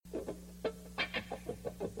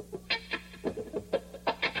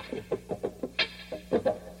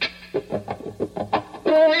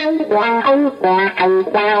Hi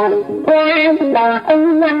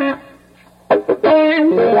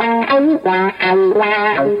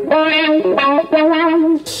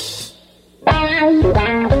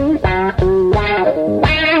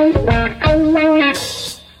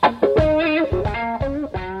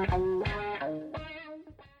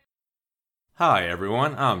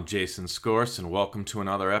everyone, I'm Jason Scorse and welcome to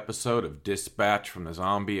another episode of Dispatch from the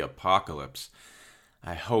Zombie Apocalypse.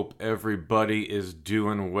 I hope everybody is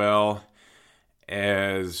doing well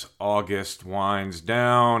as August winds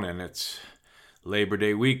down and it's Labor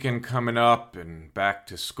Day weekend coming up and back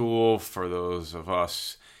to school for those of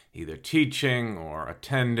us either teaching or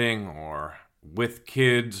attending or with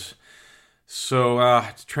kids. So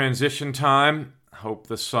it's transition time. Hope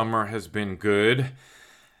the summer has been good.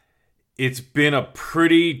 It's been a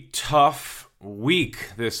pretty tough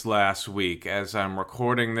week this last week as I'm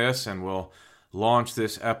recording this and will launch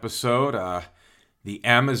this episode. The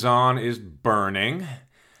Amazon is burning.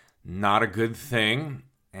 Not a good thing.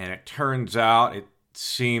 And it turns out it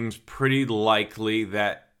seems pretty likely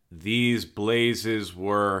that these blazes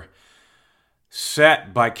were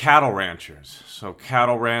set by cattle ranchers. So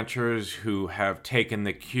cattle ranchers who have taken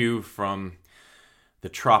the cue from the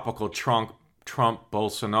tropical Trump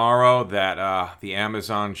Bolsonaro that the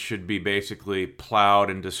Amazon should be basically plowed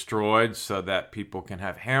and destroyed so that people can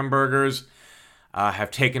have hamburgers,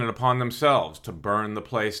 have taken it upon themselves to burn the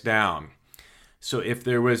place down. So if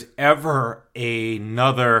there was ever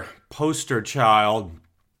another poster child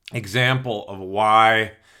example of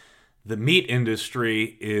why the meat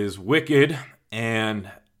industry is wicked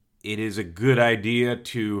and it is a good idea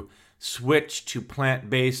to switch to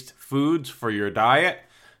plant-based foods for your diet,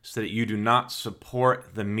 so that you do not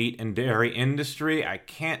support the meat and dairy industry, I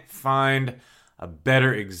can't find a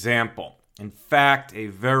better example. In fact, a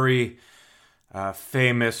very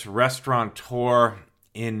famous restaurateur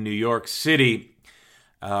in New York City,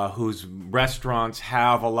 whose restaurants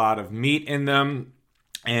have a lot of meat in them,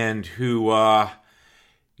 and who, was,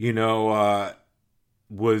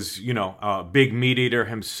 a big meat eater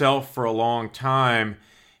himself for a long time.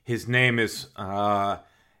 His name is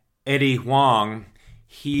Eddie Huang.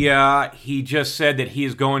 He just said that he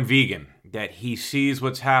is going vegan, that he sees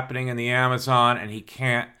what's happening in the Amazon and he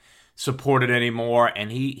can't support it anymore.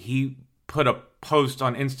 And he put a post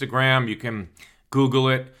on Instagram. You can Google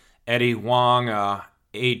it, Eddie Huang, Huang.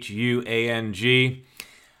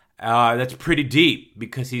 That's pretty deep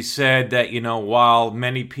because he said that, while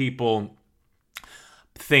many people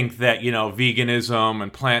think that, veganism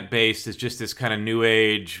and plant-based is just this kind of new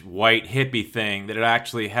age white hippie thing, that it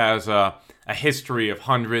actually has a history of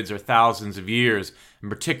hundreds or thousands of years,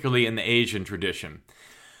 and particularly in the Asian tradition.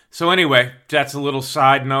 So anyway, that's a little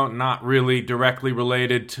side note, not really directly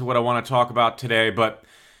related to what I want to talk about today, but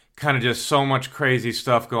kind of just so much crazy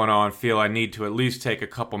stuff going on. I feel I need to at least take a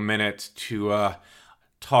couple minutes to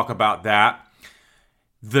talk about that.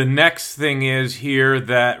 The next thing is here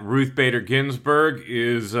that Ruth Bader Ginsburg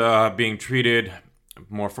is being treated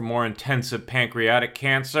for more intensive pancreatic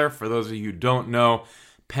cancer. For those of you who don't know,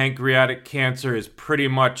 pancreatic cancer is pretty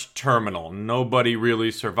much terminal. Nobody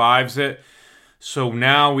really survives it. So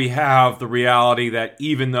now we have the reality that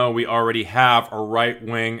even though we already have a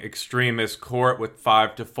right-wing extremist court with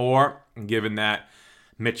 5-4, given that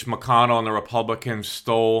Mitch McConnell and the Republicans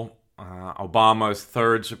stole Obama's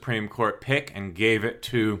third Supreme Court pick and gave it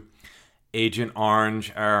to Agent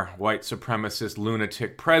Orange, our white supremacist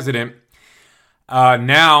lunatic president,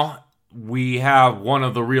 now we have one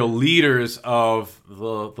of the real leaders of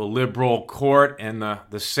the liberal court and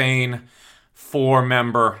the sane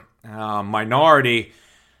 4-member minority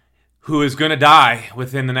who is going to die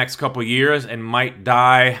within the next couple years and might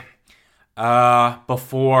die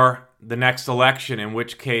before the next election, in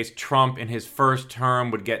which case Trump in his first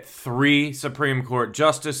term would get 3 Supreme Court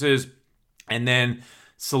justices and then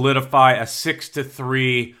solidify a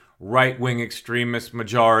 6-3 right-wing extremist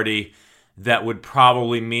majority that would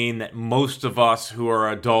probably mean that most of us who are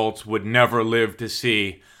adults would never live to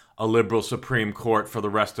see a liberal Supreme Court for the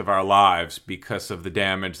rest of our lives because of the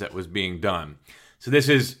damage that was being done. So this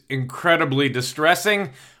is incredibly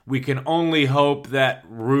distressing. We can only hope that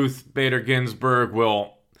Ruth Bader Ginsburg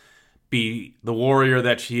will be the warrior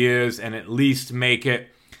that she is and at least make it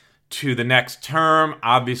to the next term.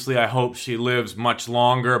 Obviously, I hope she lives much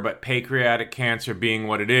longer, but pancreatic cancer being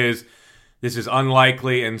what it is, this is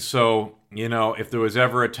unlikely. And so, if there was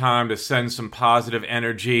ever a time to send some positive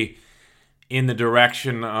energy in the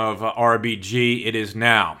direction of RBG, it is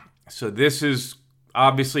now. So this is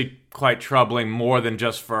obviously quite troubling, more than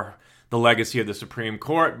just for the legacy of the Supreme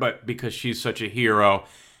Court, but because she's such a hero,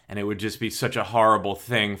 and it would just be such a horrible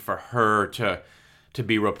thing for her to to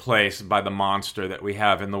be replaced by the monster that we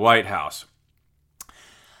have in the White House.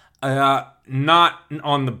 Not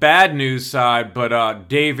on the bad news side, but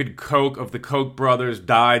David Koch of the Koch brothers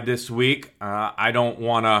died this week. I don't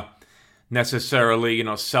want to necessarily,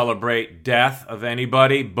 celebrate death of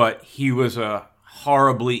anybody, but he was a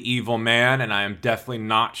horribly evil man, and I am definitely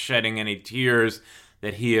not shedding any tears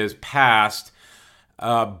that he has passed.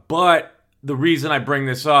 But the reason I bring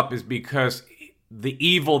this up is because the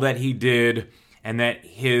evil that he did and that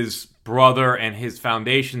his brother and his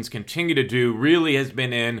foundations continue to do really has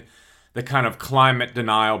been in the kind of climate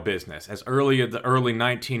denial business. As early as the early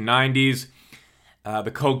 1990s,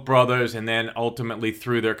 the Koch brothers, and then ultimately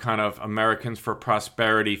through their kind of Americans for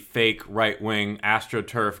Prosperity fake right-wing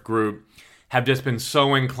AstroTurf group, have just been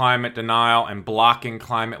sowing climate denial and blocking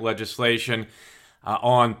climate legislation.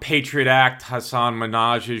 On Patriot Act, Hassan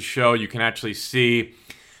Minhaj's show, you can actually see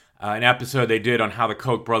an episode they did on how the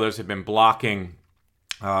Koch brothers have been blocking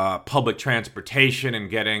public transportation and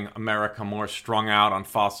getting America more strung out on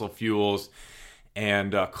fossil fuels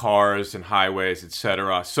and cars and highways,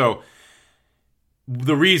 etc. So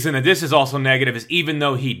the reason that this is also negative is even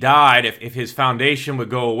though he died, if his foundation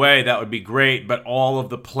would go away, that would be great. But all of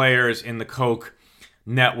the players in the Koch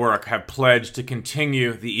network have pledged to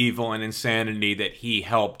continue the evil and insanity that he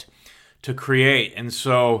helped to create. And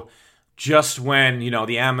so just when,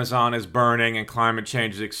 the Amazon is burning and climate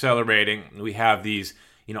change is accelerating, we have these,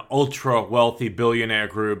 ultra wealthy billionaire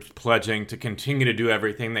groups pledging to continue to do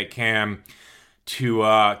everything they can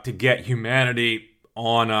to get humanity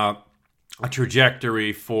on a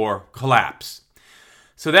trajectory for collapse.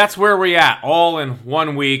 So that's where we're at, all in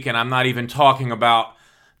 1 week, and I'm not even talking about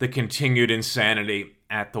the continued insanity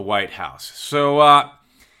at the White House. So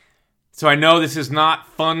I know this is not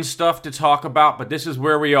fun stuff to talk about, but this is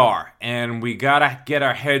where we are, and we gotta get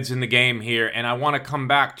our heads in the game here. And I want to come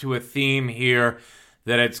back to a theme here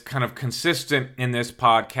that it's kind of consistent in this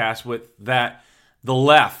podcast with that the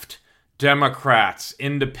left, Democrats,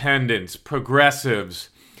 independents, progressives,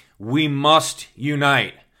 we must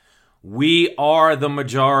unite. We are the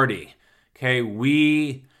majority. Okay,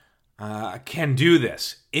 we can do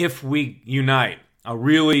this if we unite.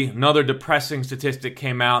 Another depressing statistic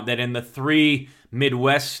came out that in the 3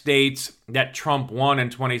 Midwest states that Trump won in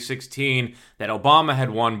 2016, that Obama had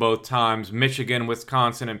won both times, Michigan,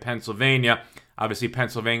 Wisconsin, and Pennsylvania. Obviously,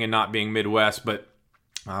 Pennsylvania not being Midwest, but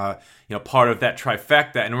part of that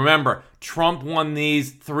trifecta. And remember, Trump won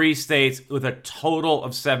these 3 states with a total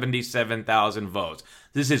of 77,000 votes.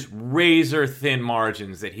 This is razor-thin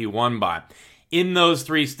margins that he won by. In those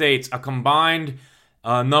 3 states, a combined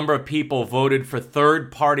number of people voted for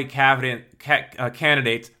third-party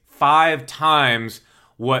candidates 5 times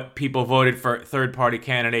what people voted for third-party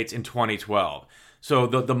candidates in 2012. So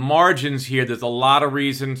the margins here, there's a lot of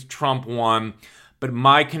reasons Trump won, but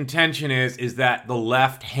my contention is that the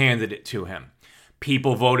left handed it to him.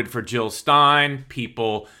 People voted for Jill Stein,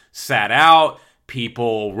 people sat out,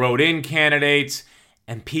 people wrote in candidates,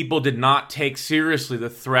 and people did not take seriously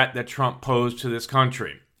the threat that Trump posed to this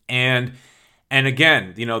country. And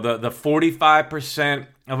again, the 45%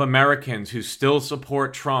 of Americans who still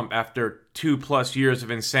support Trump after 2+ years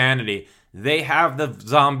of insanity, they have the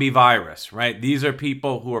zombie virus, right? These are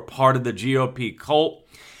people who are part of the GOP cult,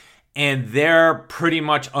 and they're pretty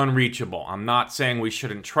much unreachable. I'm not saying we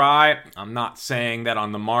shouldn't try. I'm not saying that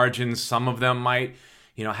on the margins, some of them might,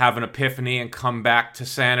 have an epiphany and come back to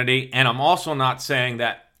sanity. And I'm also not saying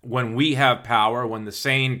that when we have power, when the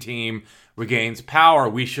sane team regains power,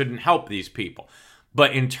 we shouldn't help these people.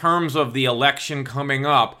 But in terms of the election coming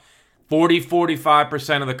up,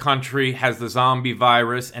 45% of the country has the zombie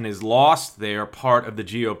virus and is lost. They are part of the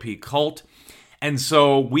GOP cult. And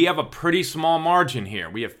so we have a pretty small margin here.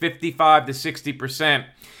 We have 55 to 60%,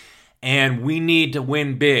 and we need to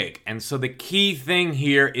win big. And so the key thing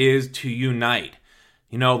here is to unite.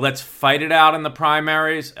 Let's fight it out in the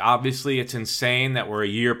primaries. Obviously, it's insane that we're a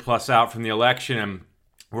year plus out from the election, and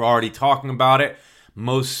we're already talking about it.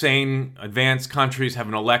 Most sane advanced countries have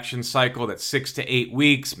an election cycle that's 6 to 8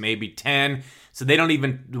 weeks, maybe 10. So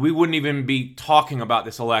we wouldn't even be talking about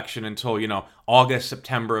this election until, August,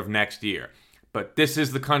 September of next year. But this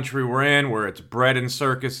is the country we're in, where it's bread and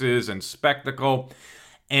circuses and spectacle.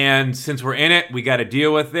 And since we're in it, we got to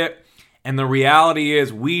deal with it. And the reality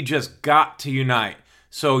is we just got to unite.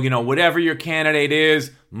 So, whatever your candidate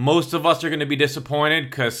is, most of us are going to be disappointed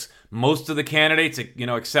because most of the candidates,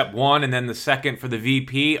 except one and then the second for the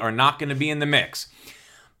VP, are not going to be in the mix.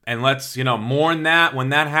 And let's, mourn that when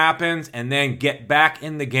that happens and then get back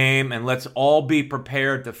in the game, and let's all be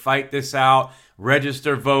prepared to fight this out,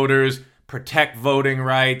 register voters, protect voting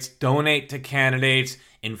rights, donate to candidates,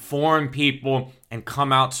 inform people, and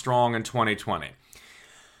come out strong in 2020.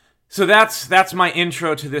 So that's my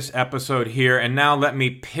intro to this episode here, and now let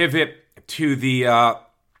me pivot to the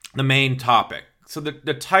main topic. So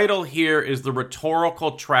the title here is The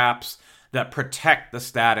Rhetorical Traps That Protect the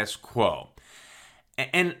Status Quo.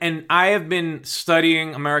 And I have been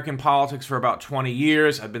studying American politics for about 20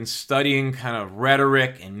 years. I've been studying kind of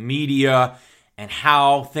rhetoric and media and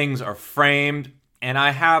how things are framed. And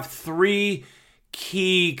I have three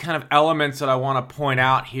key kind of elements that I want to point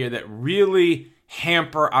out here that really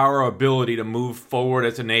hamper our ability to move forward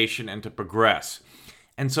as a nation and to progress.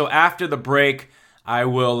 And so after the break, I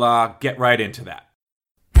will get right into that.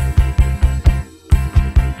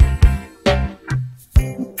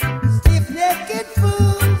 Stiff-necked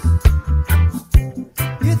fools,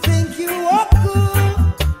 you think you are cool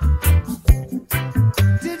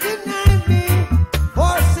to deny me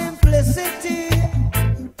for simplicity.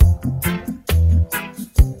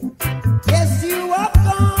 Yes, you are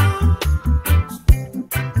gone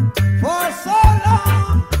for so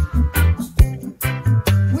long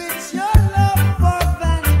with your love for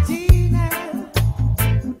vanity now.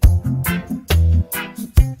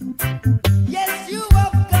 Yes, you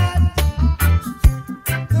have got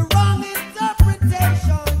the wrong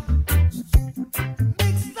interpretation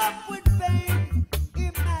mixed up with vain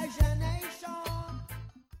imagination.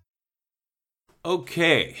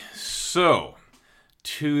 Okay, so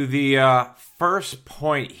to the first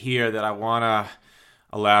point here that I want to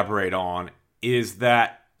elaborate on is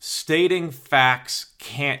that stating facts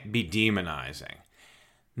can't be demonizing.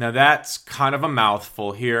 Now that's kind of a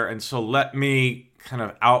mouthful here, and so let me kind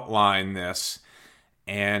of outline this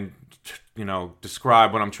and,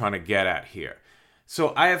 describe what I'm trying to get at here.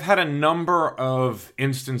 So I have had a number of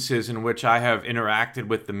instances in which I have interacted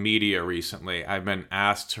with the media recently. I've been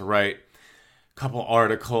asked to write a couple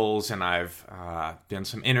articles, and I've done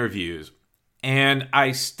some interviews. And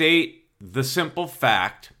I state the simple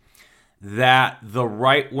fact that the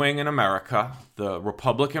right wing in America, the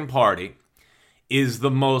Republican Party, is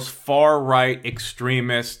the most far-right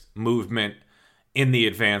extremist movement in the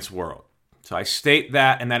advanced world. So I state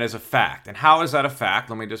that, and that is a fact. And how is that a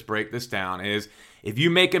fact? Let me just break this down. Is if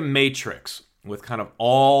you make a matrix with kind of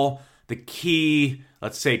all the key,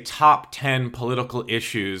 let's say, top 10 political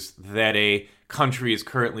issues that a country is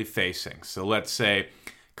currently facing. So let's say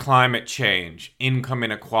climate change, income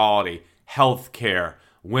inequality, healthcare,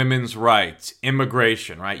 women's rights,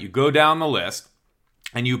 immigration, right? You go down the list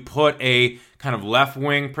and you put a kind of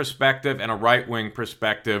left-wing perspective and a right-wing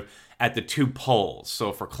perspective at the two poles.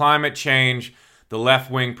 So for climate change, the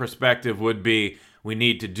left-wing perspective would be we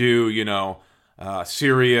need to do,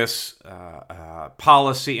 serious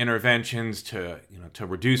policy interventions to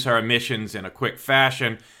reduce our emissions in a quick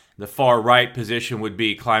fashion. The far-right position would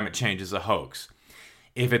be climate change is a hoax.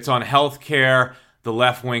 If it's on healthcare, the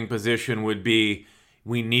left-wing position would be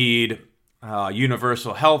we need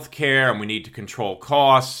universal health care, and we need to control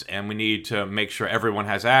costs, and we need to make sure everyone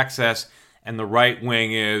has access. And the right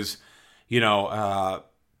wing is,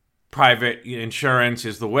 private insurance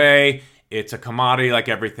is the way. It's a commodity like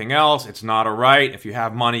everything else. It's not a right. If you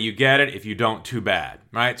have money, you get it. If you don't, too bad,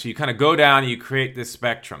 right? So you kind of go down and you create this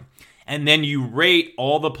spectrum. And then you rate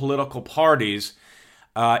all the political parties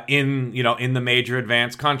in the major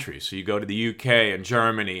advanced countries. So you go to the UK and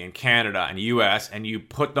Germany and Canada and US, and you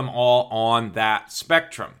put them all on that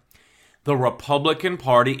spectrum. The Republican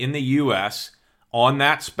Party in the US on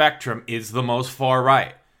that spectrum is the most far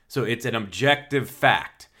right. So it's an objective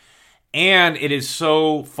fact. And it is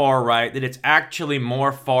so far right that it's actually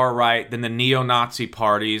more far right than the neo-Nazi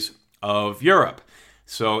parties of Europe.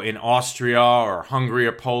 So in Austria or Hungary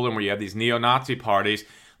or Poland, where you have these neo-Nazi parties,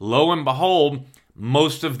 lo and behold,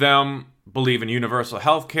 most of them believe in universal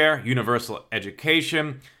health care, universal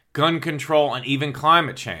education, gun control, and even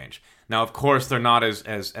climate change. Now, of course, they're not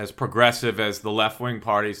as progressive as the left-wing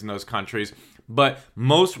parties in those countries, but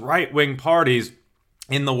most right-wing parties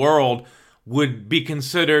in the world would be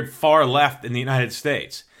considered far left in the United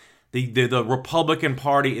States. The Republican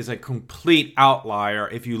Party is a complete outlier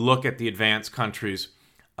if you look at the advanced countries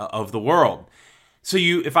of the world. So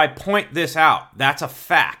if I point this out, that's a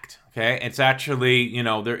fact. Okay, it's actually,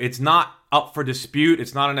 it's not up for dispute.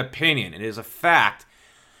 It's not an opinion. It is a fact.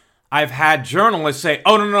 I've had journalists say,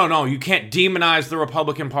 "Oh, no, you can't demonize the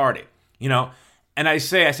Republican Party." And I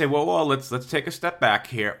say, well, let's take a step back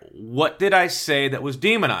here. What did I say that was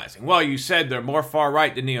demonizing? Well, you said they're more far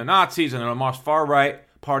right than neo-Nazis and they're the most far right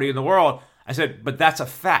party in the world. I said, but that's a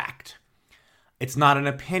fact. It's not an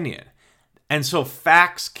opinion. And so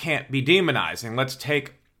facts can't be demonizing. Let's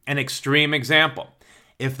take an extreme example.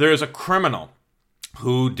 If there's a criminal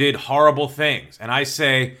who did horrible things, and I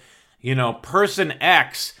say, person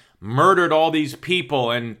X murdered all these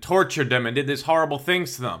people and tortured them and did these horrible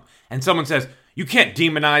things to them. And someone says, you can't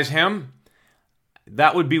demonize him.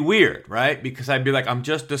 That would be weird, right? Because I'd be like, I'm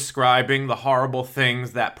just describing the horrible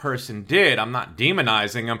things that person did. I'm not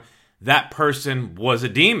demonizing him. That person was a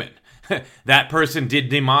demon. That person did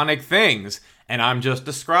demonic things, and I'm just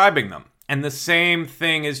describing them. And the same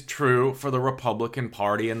thing is true for the Republican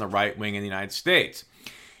Party and the right wing in the United States,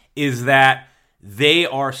 is that they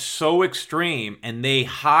are so extreme and they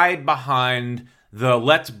hide behind the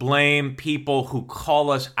let's blame people who call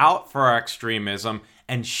us out for our extremism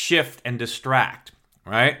and shift and distract,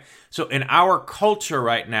 right? So in our culture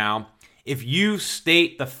right now, if you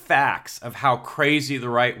state the facts of how crazy the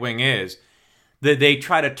right wing is, that they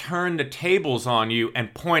try to turn the tables on you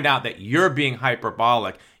and point out that you're being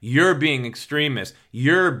hyperbolic, you're being extremist,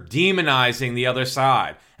 you're demonizing the other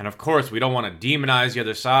side. And of course, we don't want to demonize the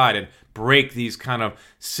other side and break these kind of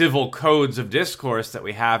civil codes of discourse that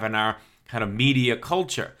we have in our kind of media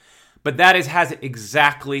culture. But that has it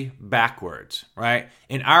exactly backwards, right?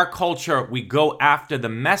 In our culture, we go after the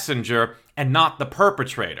messenger and not the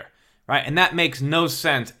perpetrator, right? And that makes no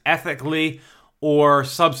sense ethically or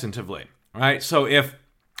substantively, right? So if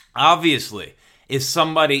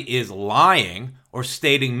somebody is lying or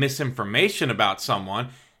stating misinformation about someone,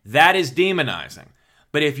 that is demonizing.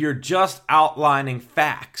 But if you're just outlining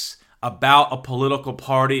facts about a political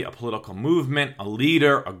party, a political movement, a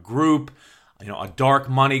leader, a group, a dark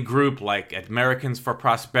money group like Americans for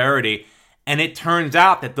Prosperity, and it turns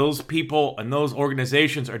out that those people and those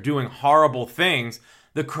organizations are doing horrible things,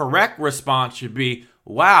 the correct response should be,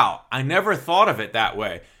 wow, I never thought of it that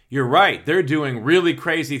way. You're right, they're doing really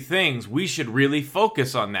crazy things. We should really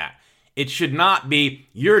focus on that. It should not be,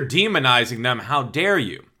 you're demonizing them, how dare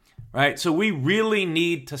you, right? So we really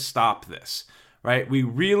need to stop this, right? We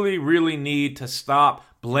really, really need to stop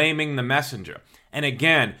blaming the messenger. And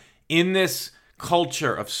again, in this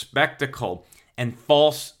culture of spectacle and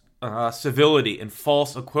false civility and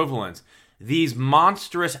false equivalence, these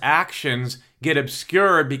monstrous actions get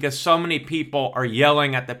obscured because so many people are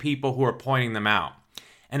yelling at the people who are pointing them out.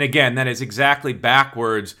 And again, that is exactly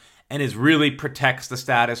backwards and really protects the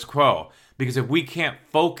status quo. Because if we can't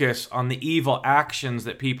focus on the evil actions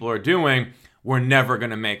that people are doing, we're never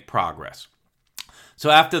going to make progress. So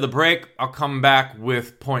after the break, I'll come back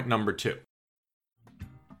with point number 2.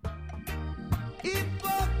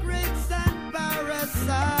 Hypocrites and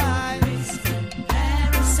parasites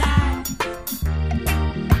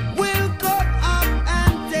will come up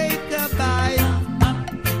and take a bite.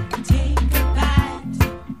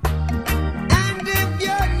 And if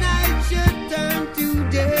your night should turn to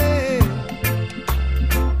day,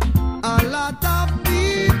 a lot of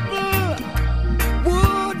people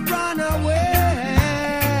would run away.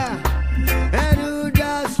 And who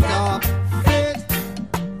does stop it?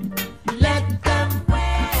 Let them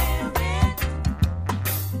wear it.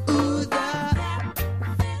 Ooh, let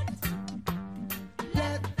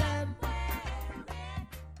them wear it.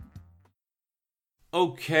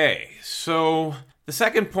 Okay, so the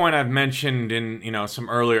second point I've mentioned in, some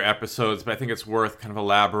earlier episodes, but I think it's worth kind of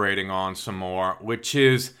elaborating on some more, which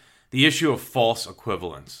is the issue of false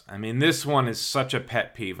equivalence. I mean, this one is such a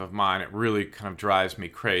pet peeve of mine. It really kind of drives me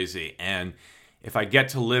crazy. And if I get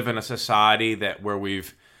to live in a society where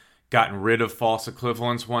we've gotten rid of false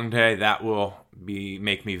equivalence one day, that will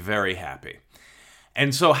make me very happy.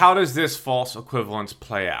 And so how does this false equivalence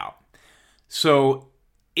play out? So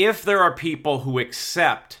if there are people who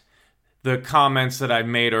accept the comments that I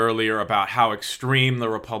made earlier about how extreme the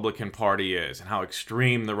Republican Party is and how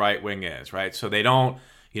extreme the right wing is, right? So they don't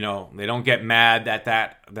get mad at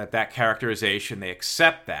that characterization. They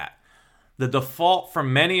accept that. The default for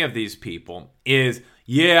many of these people is,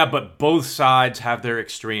 yeah, but both sides have their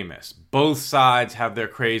extremists. Both sides have their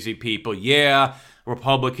crazy people. Yeah,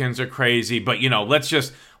 Republicans are crazy, but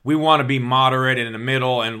we want to be moderate and in the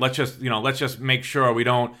middle, and let's just make sure we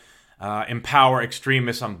don't empower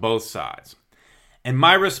extremists on both sides. And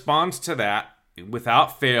my response to that,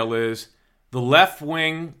 without fail, is the left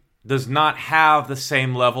wing does not have the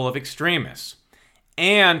same level of extremists.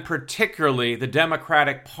 And particularly, the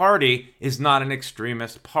Democratic Party is not an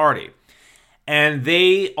extremist party. And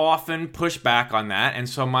they often push back on that. And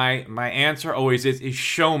so my answer always is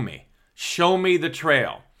show me. Show me the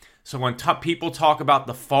trail. So when people talk about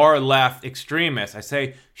the far left extremists, I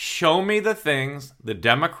say, show me the things the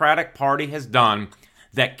Democratic Party has done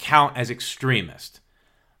that count as extremist.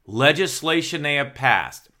 Legislation they have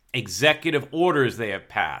passed, executive orders they have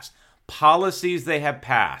passed, policies they have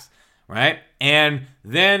passed, right? And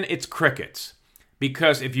then it's crickets.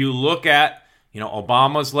 Because if you look at,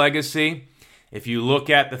 Obama's legacy, if you look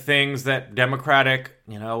at the things that Democratic,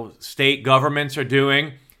 state governments are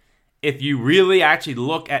doing, if you really actually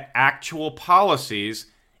look at actual policies,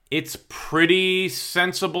 it's pretty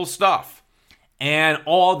sensible stuff. And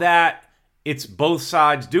all that it's both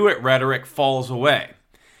sides do it rhetoric falls away.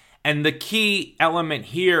 And the key element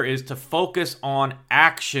here is to focus on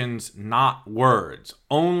actions, not words.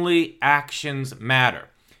 Only actions matter.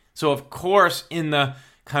 So of course, in the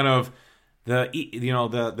kind of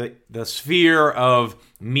the sphere of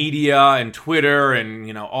media and Twitter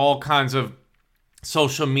and all kinds of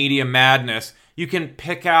social media madness, you can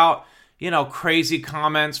pick out crazy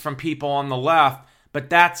comments from people on the left, but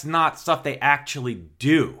that's not stuff they actually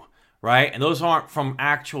do, right? And those aren't from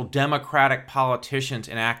actual Democratic politicians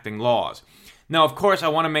enacting laws. Now, of course, I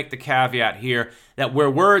want to make the caveat here that where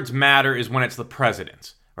words matter is when it's the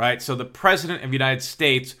president, right? So the president of the United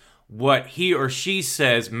States, what he or she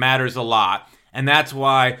says matters a lot. And that's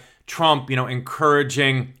why Trump,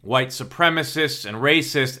 encouraging white supremacists and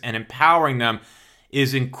racists and empowering them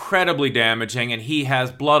is incredibly damaging, and he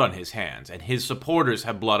has blood on his hands, and his supporters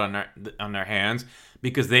have blood on their hands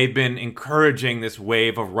because they've been encouraging this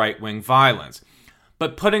wave of right-wing violence.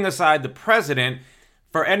 But putting aside the president,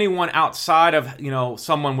 for anyone outside of,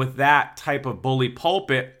 someone with that type of bully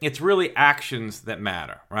pulpit, it's really actions that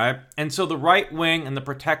matter, right? And so the right wing and the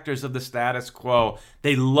protectors of the status quo,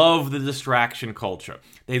 they love the distraction culture.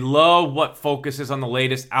 They love what focuses on the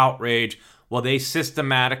latest outrage while they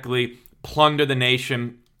systematically plunder the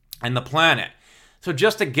nation and the planet. So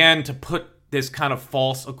just again, to put this kind of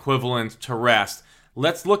false equivalence to rest,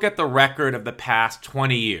 let's look at the record of the past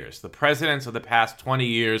 20 years. The presidents of the past 20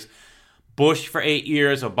 years, Bush for 8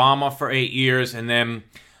 years, Obama for 8 years, and then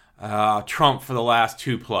Trump for the last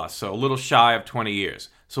 2+, so a little shy of 20 years.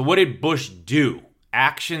 So what did Bush do?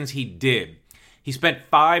 Actions he did. He spent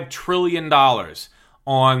 $5 trillion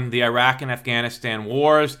on the Iraq and Afghanistan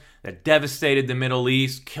wars that devastated the Middle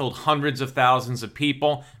East, killed hundreds of thousands of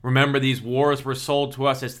people. Remember, these wars were sold to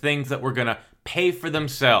us as things that were going to pay for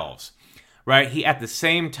themselves, right? At the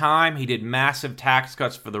same time, he did massive tax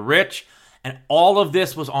cuts for the rich, and all of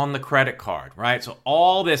this was on the credit card, right? So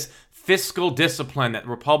all this fiscal discipline that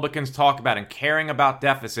Republicans talk about and caring about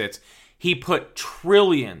deficits, he put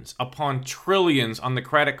trillions upon trillions on the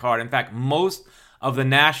credit card. In fact, most of the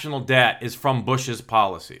national debt is from Bush's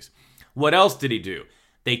policies. What else did he do?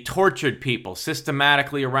 They tortured people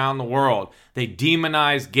systematically around the world. They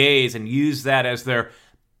demonized gays and used that as their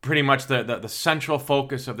pretty much the central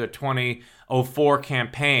focus of their 2004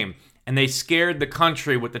 campaign. And they scared the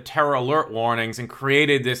country with the terror alert warnings and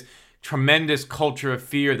created this tremendous culture of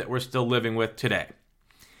fear that we're still living with today.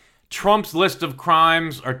 Trump's list of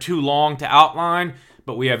crimes are too long to outline,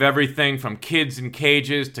 but we have everything from kids in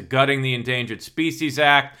cages to gutting the Endangered Species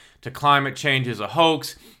Act to climate change is a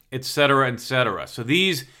hoax, etc., etc. So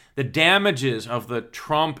the damages of the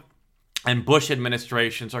Trump and Bush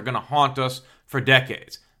administrations are going to haunt us for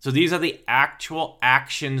decades. So these are the actual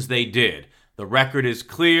actions they did. The record is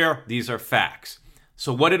clear. These are facts.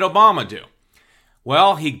 So what did Obama do?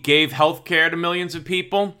 Well, he gave health care to millions of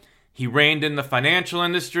people. He reined in the financial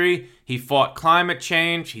industry. He fought climate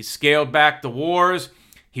change. He scaled back the wars.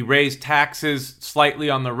 He raised taxes slightly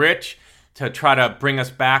on the rich to try to bring us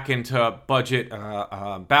back into budget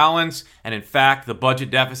balance. And in fact, the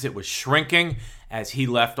budget deficit was shrinking as he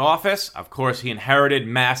left office. Of course, he inherited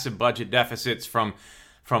massive budget deficits from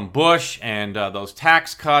Bush and those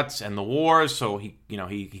tax cuts and the wars. So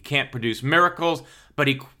he can't produce miracles, but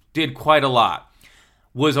he did quite a lot.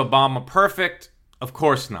 Was Obama perfect? Of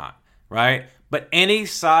course not, right? But any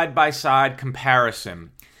side-by-side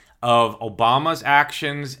comparison of Obama's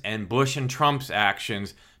actions and Bush and Trump's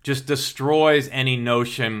actions just destroys any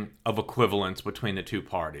notion of equivalence between the two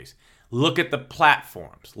parties. Look at the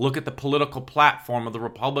platforms. Look at the political platform of the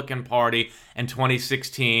Republican Party in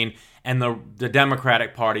 2016 and the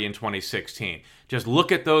Democratic Party in 2016. Just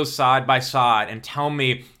look at those side by side and tell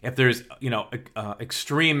me if there's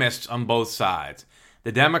extremists on both sides.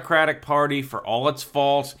 The Democratic Party, for all its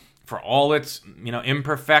faults, for all its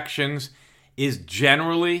imperfections, is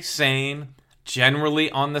generally sane, generally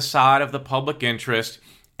on the side of the public interest,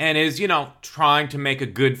 and is, trying to make a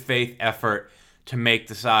good faith effort to make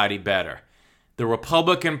society better. The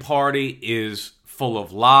Republican Party is full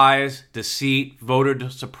of lies, deceit, voter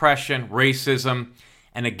suppression, racism,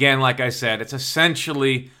 and again, like I said, it's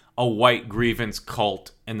essentially a white grievance cult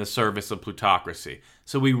in the service of plutocracy.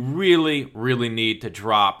 So we really, really need to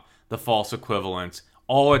drop the false equivalence.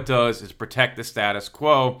 All it does is protect the status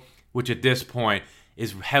quo, which at this point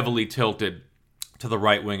is heavily tilted to the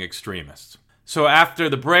right-wing extremists. So after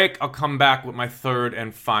the break, I'll come back with my third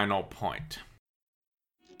and final point.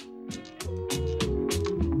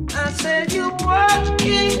 said you're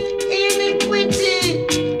working iniquity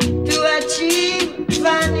to achieve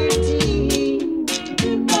vanity.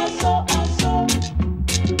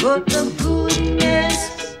 But the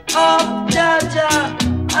goodness of Jaja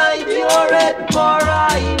endureth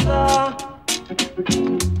forever.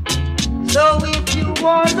 So if you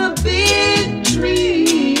want a big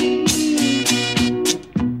tree,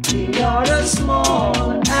 we are a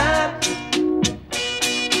small axe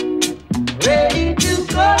ready to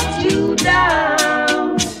cut you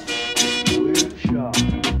down.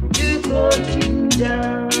 To cut you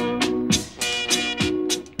down.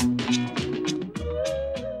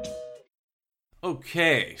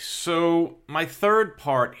 Okay, so my third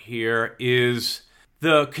part here is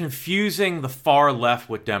the confusing the far left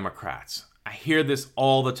with Democrats. I hear this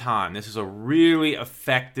all the time. This is a really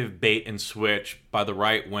effective bait and switch by the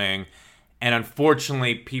right wing, and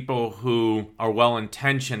unfortunately, people who are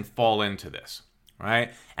well-intentioned fall into this,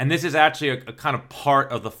 right? And this is actually a kind of part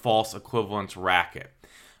of the false equivalence racket,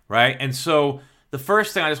 right? And so the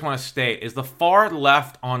first thing I just want to state is the far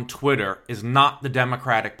left on Twitter is not the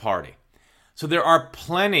Democratic Party. So there are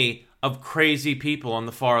plenty of crazy people on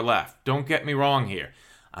the far left. Don't get me wrong here.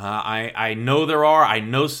 I know there are. I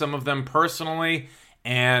know some of them personally,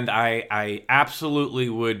 and I absolutely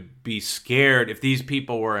would be scared if these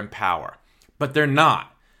people were in power. But they're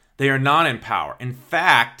not. They are not in power. In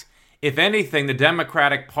fact, if anything, the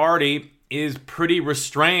Democratic Party is pretty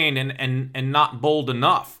restrained and not bold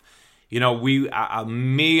enough. You know,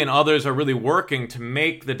 me and others are really working to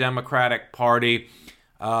make the Democratic Party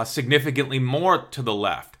significantly more to the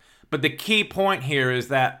left. But the key point here is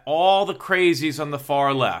that all the crazies on the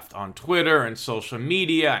far left, on Twitter and social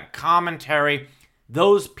media and commentary,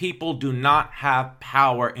 those people do not have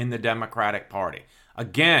power in the Democratic Party.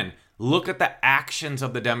 Again, look at the actions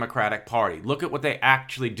of the Democratic Party. Look at what they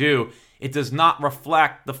actually do. It does not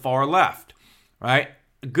reflect the far left, right?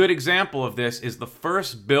 A good example of this is the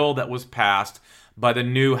first bill that was passed by the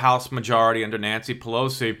new House majority under Nancy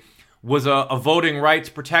Pelosi was a Voting Rights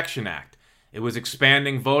Protection Act. It was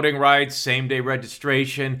expanding voting rights, same-day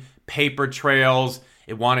registration, paper trails.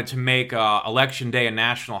 It wanted to make Election Day a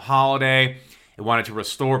national holiday. It wanted to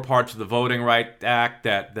restore parts of the Voting Rights Act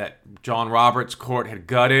that John Roberts' court had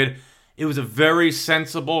gutted. It was a very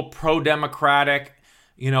sensible, pro-democratic,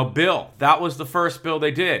 bill. That was the first bill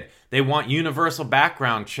they did. They want universal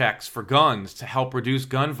background checks for guns to help reduce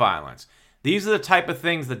gun violence. These are the type of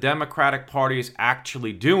things the Democratic Party is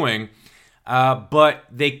actually doing, but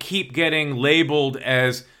they keep getting labeled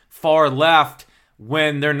as far left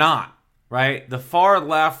when they're not, right? The far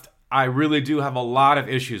left, I really do have a lot of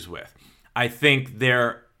issues with. I think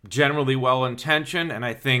they're generally well-intentioned, and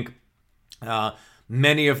I think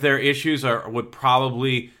many of their issues would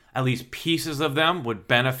probably, at least pieces of them, would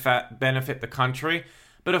benefit the country.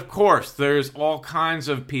 But of course, there's all kinds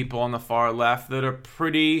of people on the far left that are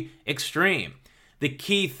pretty extreme. The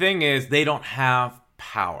key thing is they don't have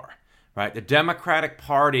power, right? The Democratic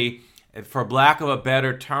Party, for lack of a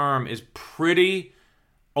better term, is pretty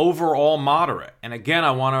overall moderate. And again,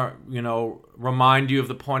 I want to, remind you of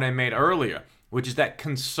the point I made earlier, which is that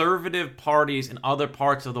conservative parties in other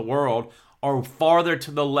parts of the world are farther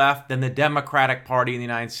to the left than the Democratic Party in the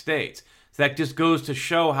United States. So that just goes to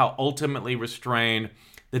show how ultimately restrained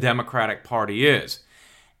the Democratic Party is.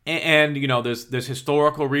 And there's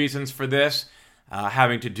historical reasons for this,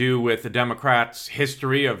 having to do with the Democrats'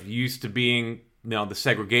 history of used to being, the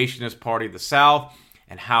segregationist party of the South,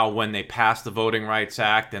 and how when they passed the Voting Rights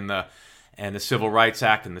Act and the Civil Rights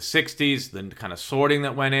Act in the 60s, the kind of sorting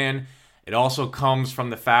that went in. It also comes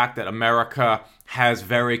from the fact that America has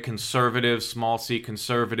very conservative, small c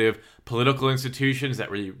conservative political institutions that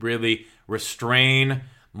really restrain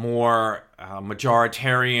more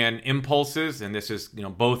majoritarian impulses, and this is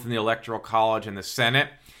both in the Electoral College and the Senate,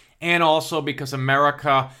 and also because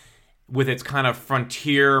America, with its kind of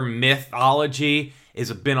frontier mythology,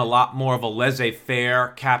 has been a lot more of a laissez-faire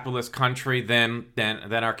capitalist country than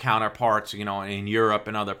our counterparts, in Europe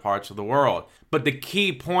and other parts of the world. But the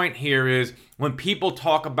key point here is when people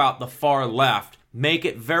talk about the far left, make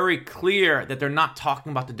it very clear that they're not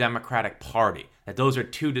talking about the Democratic Party, that those are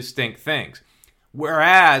two distinct things.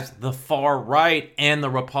 Whereas the far right and the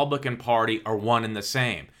Republican Party are one and the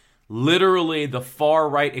same. Literally, the far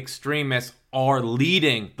right extremists are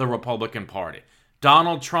leading the Republican Party.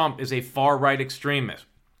 Donald Trump is a far right extremist.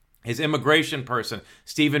 His immigration person,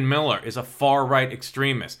 Stephen Miller, is a far right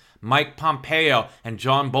extremist. Mike Pompeo and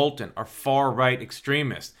John Bolton are far right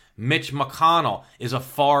extremists. Mitch McConnell is a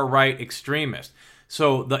far right extremist.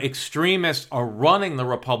 So the extremists are running the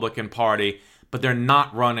Republican Party, but they're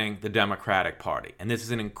not running the Democratic Party. And this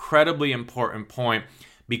is an incredibly important point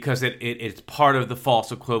because it's part of the false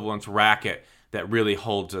equivalence racket that really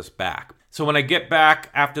holds us back. So when I get back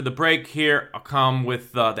after the break here, I'll come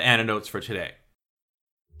with the antidotes for today.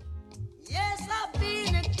 Yes, I've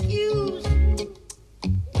been accused,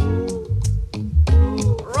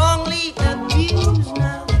 wrongly abused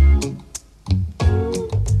now,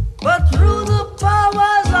 but through the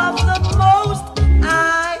powers of the Most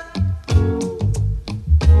High,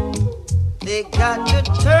 they got to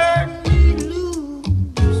turn me loose.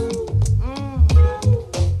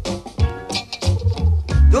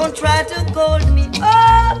 Don't try to hold me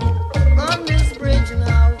up on this bridge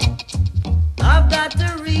now. I've got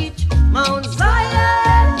to reach Mount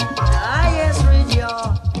Zion, highest ridge,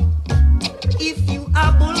 y'all. If you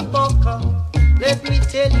are bull bucker, let me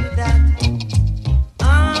tell you that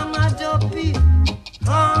I'm a dopey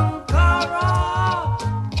conqueror,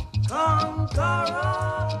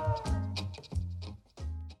 conqueror.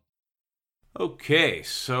 Okay,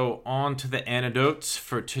 so on to the antidotes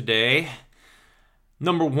for today.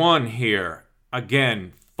 Number one here,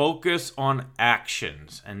 again, focus on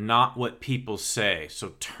actions and not what people say.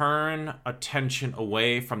 So turn attention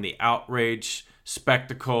away from the outrage,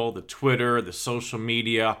 spectacle, the Twitter, the social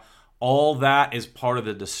media. All that is part of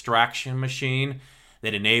the distraction machine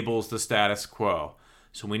that enables the status quo.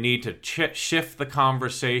 So we need to shift the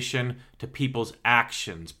conversation to people's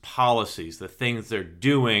actions, policies, the things they're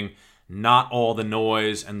doing, not all the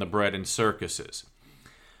noise and the bread and circuses.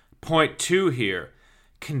 Point two here.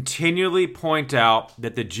 Continually point out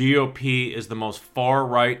that the GOP is the most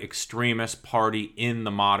far-right extremist party in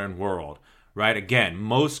the modern world, right? Again,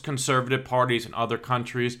 most conservative parties in other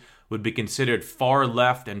countries would be considered far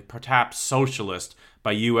left and perhaps socialist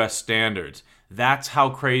by U.S. standards. That's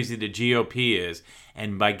how crazy the GOP is.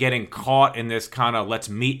 And by getting caught in this kind of let's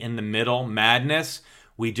meet in the middle madness,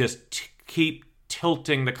 we just keep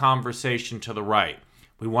tilting the conversation to the right.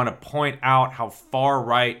 We want to point out how far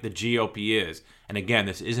right the GOP is. And again,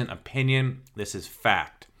 this isn't opinion, this is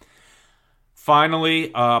fact. Finally,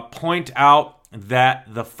 point out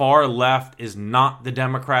that the far left is not the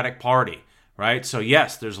Democratic Party, right? So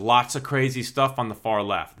yes, there's lots of crazy stuff on the far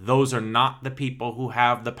left. Those are not the people who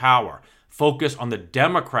have the power. Focus on the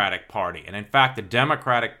Democratic Party. And in fact, the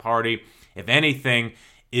Democratic Party, if anything,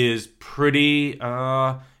 is pretty,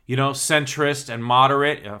 centrist and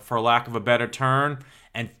moderate, for lack of a better term.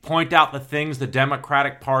 And point out the things the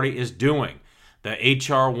Democratic Party is doing. The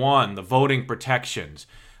H.R. 1, the voting protections,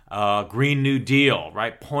 Green New Deal,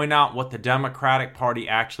 right? Point out what the Democratic Party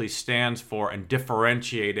actually stands for and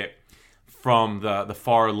differentiate it from the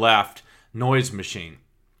far left noise machine.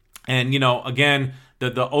 And, again,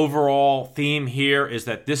 the overall theme here is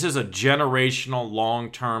that this is a generational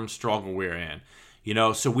long-term struggle we're in.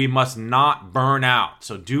 So we must not burn out.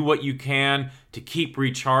 So do what you can to keep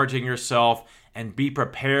recharging yourself and be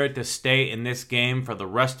prepared to stay in this game for the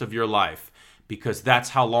rest of your life, because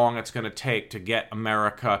that's how long it's going to take to get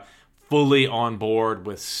America fully on board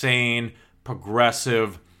with sane,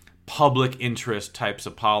 progressive, public interest types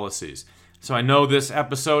of policies. So I know this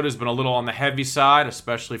episode has been a little on the heavy side,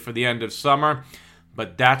 especially for the end of summer,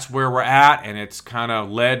 but that's where we're at, and it's kind of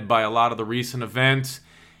led by a lot of the recent events,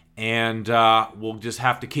 and we'll just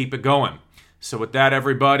have to keep it going. So with that,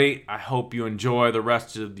 everybody, I hope you enjoy the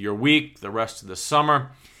rest of your week, the rest of the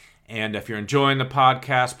summer. And if you're enjoying the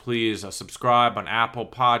podcast, please subscribe on Apple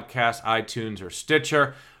Podcasts, iTunes, or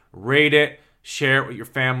Stitcher. Rate it, share it with your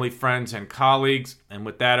family, friends, and colleagues. And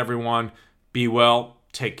with that, everyone, be well,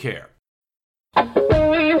 take care.